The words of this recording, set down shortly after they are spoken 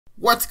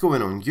What's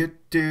going on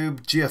YouTube?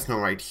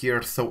 GeoSnow right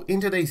here. So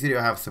in today's video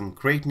I have some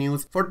great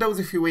news for those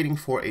of you waiting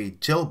for a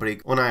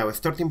jailbreak on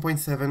iOS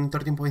 13.7,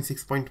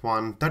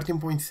 13.6.1,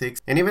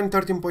 13.6 and even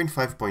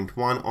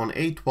 13.5.1 on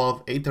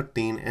A12,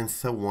 A13 and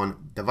so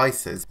on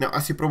devices. Now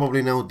as you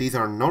probably know, these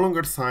are no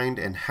longer signed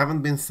and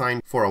haven't been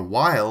signed for a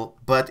while,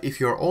 but if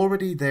you're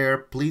already there,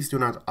 please do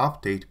not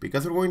update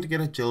because we're going to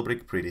get a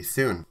jailbreak pretty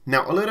soon.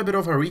 Now a little bit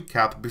of a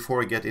recap before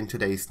we get into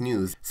today's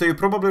news. So you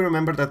probably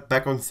remember that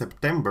back on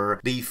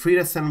September, the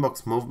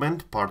FreeTheSandbox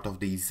movement, part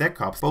of the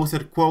ZecOps,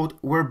 posted, quote,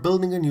 "We're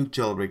building a new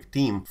jailbreak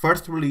team,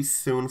 first release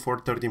soon for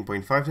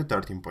 13.5 to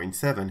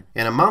 13.7.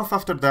 And a month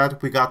after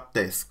that we got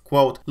this,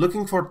 quote,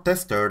 "Looking for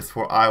testers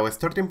for iOS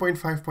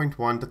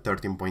 13.5.1 to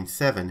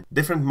 13.7.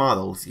 Different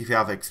models. If you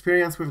have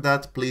experience with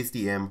that, please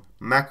DM.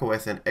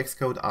 macOS and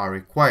Xcode are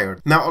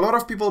required." Now a lot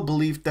of people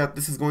believe that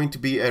this is going to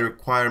be a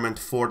requirement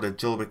for the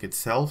jailbreak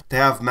itself to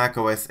have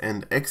macOS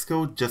and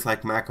Xcode, just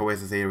like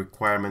macOS is a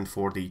requirement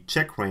for the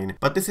checkra,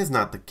 but this is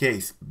not the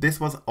case. This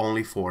was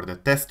only for the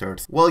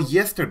testers. Well,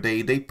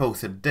 yesterday they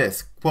posted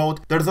this, quote,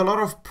 "There's a lot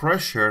of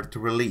pressure to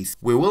release.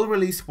 We will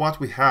release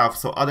what we have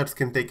so others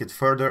can take it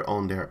further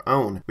on their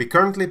own. We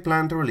currently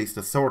plan to release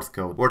the source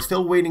code. We're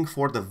still waiting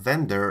for the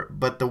vendor,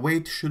 but the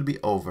wait should be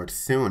over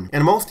soon."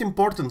 And most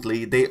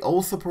importantly, they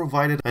also provided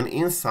an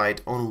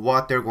insight on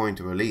what they're going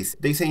to release.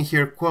 They say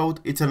here, quote,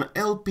 "It's an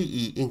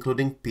LPE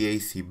including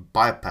PAC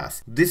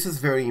Bypass. This is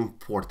very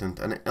important.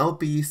 An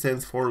LPE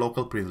stands for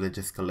Local Privilege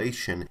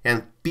Escalation,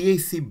 and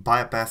PAC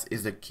Bypass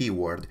is the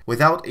keyword.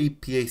 Without a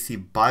PAC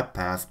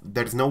Bypass,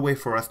 there's no way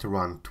for us to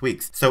run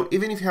tweaks. So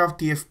even if you have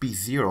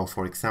TFP0,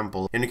 for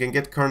example, and you can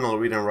get kernel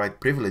read and write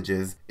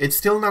privileges, it's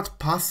still not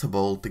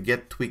possible to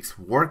get tweaks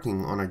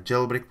working on a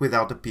jailbreak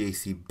without a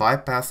PAC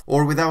Bypass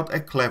or without a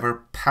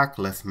clever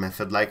PAC-less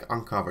method like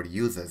Uncover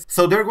uses.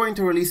 So they're going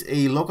to release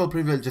a local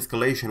privilege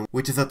escalation,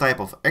 which is a type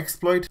of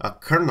exploit, a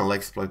kernel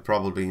exploit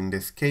probably in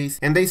this case,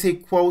 and they say,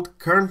 quote,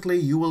 "Currently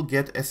you will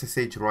get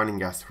SSH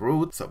running as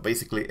root," so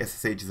basically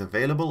SSH is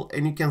available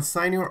and you can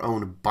sign your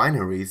own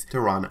binaries to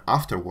run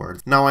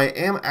afterwards. Now I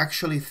am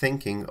actually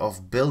thinking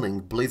of building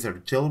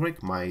Blizzard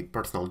Jailbreak, my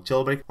personal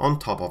jailbreak, on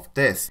top of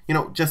this, you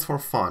know, just for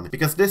fun,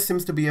 because this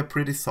seems to be a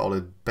pretty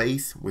solid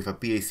base with a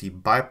PAC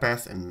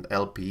bypass and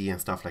LPE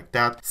and stuff like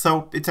that,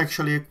 so it's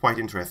actually a quite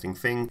interesting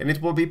thing and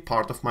it will be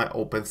part of my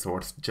open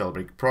source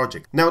jailbreak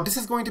project. Now this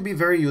is going to be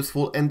very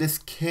useful and this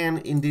can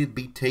indeed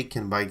be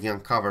taken by the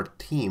Uncover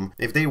team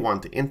if they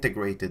want to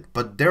integrate it,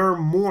 but there are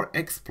more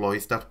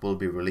exploits that will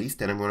be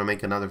released and I'm going to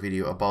make another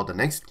video about the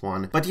next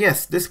one. But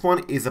yes, this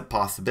one is a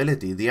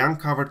possibility. The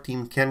Uncover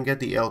team can get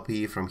the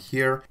LPE from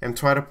here and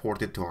try to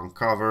port it to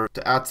Uncover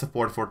to add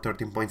support for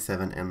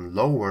 13.7 and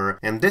lower,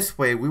 and this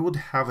way we would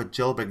have a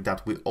jailbreak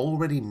that we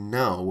already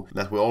know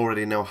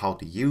how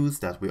to use,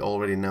 that we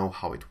already know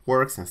how it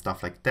works and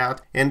stuff like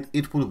that, and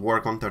it will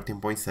work on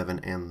 13.7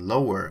 and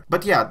lower.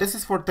 But yeah, this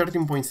is for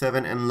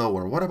 13.7 and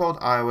lower. What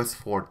about iOS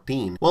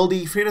 14? Well,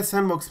 the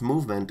FreeTheSandbox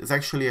movement is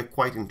actually a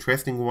quite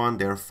interesting one.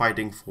 They're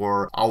fighting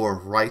for our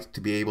right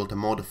to be able to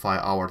modify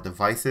our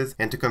devices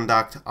and to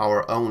conduct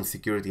our own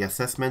security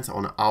assessments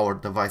on our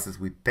devices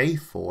we pay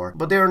for,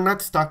 but they are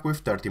not stuck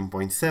with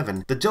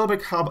 13.7. The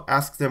Jailbreak Hub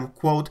asks them,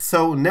 quote,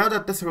 "So now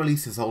that this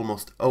release is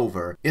almost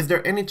over, is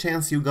there any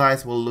chance you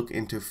guys will look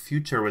into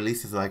future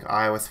releases like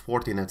iOS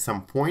 14 at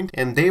some point?"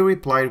 And they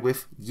replied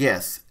with,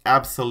 "Yes,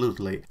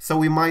 absolutely. So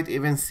we might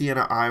even see an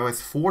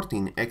iOS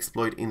 14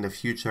 exploit in the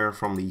future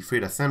from the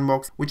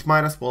FreeTheSandbox, which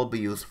might as well be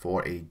used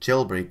for a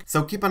jailbreak.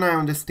 So keep an eye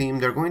on this team.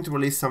 They're going to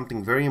release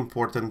something very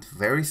important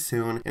very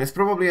soon, and it's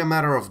probably a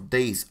matter of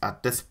days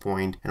at this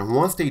point. And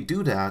once they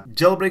do that,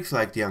 jailbreaks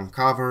like the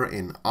Uncover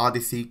and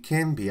Odyssey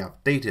can be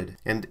updated.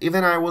 And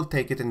even I will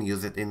take it and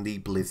use it in the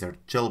Blizzard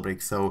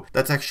Jailbreak, so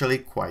that's actually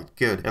quite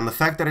good. And the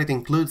fact that it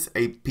includes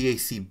a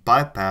PAC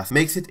bypass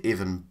makes it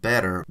even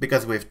better,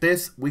 because with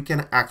this we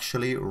can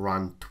actually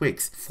run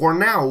tweaks. For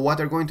now, what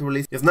they're going to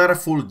release is not a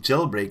full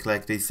jailbreak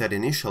like they said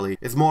initially.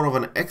 It's more of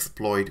an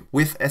exploit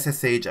with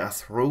SSH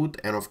as root,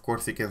 and of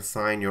course you can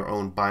sign your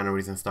own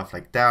binaries and stuff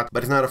like that,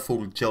 but it's not a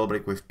full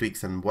jailbreak with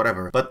tweaks and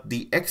whatever. But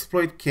the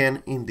exploit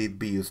can indeed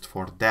be used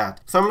for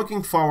that. So I'm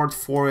looking forward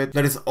for it.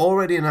 There is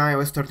already an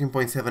iOS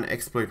 13.7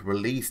 exploit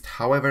released,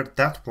 however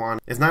that one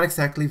is not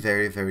exactly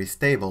very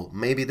stable.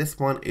 Maybe this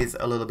one is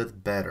a little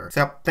bit better.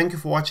 So thank you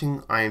for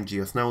watching. I am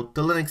GeoSnow.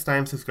 Till the next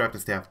time, subscribe to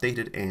stay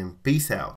updated and peace out.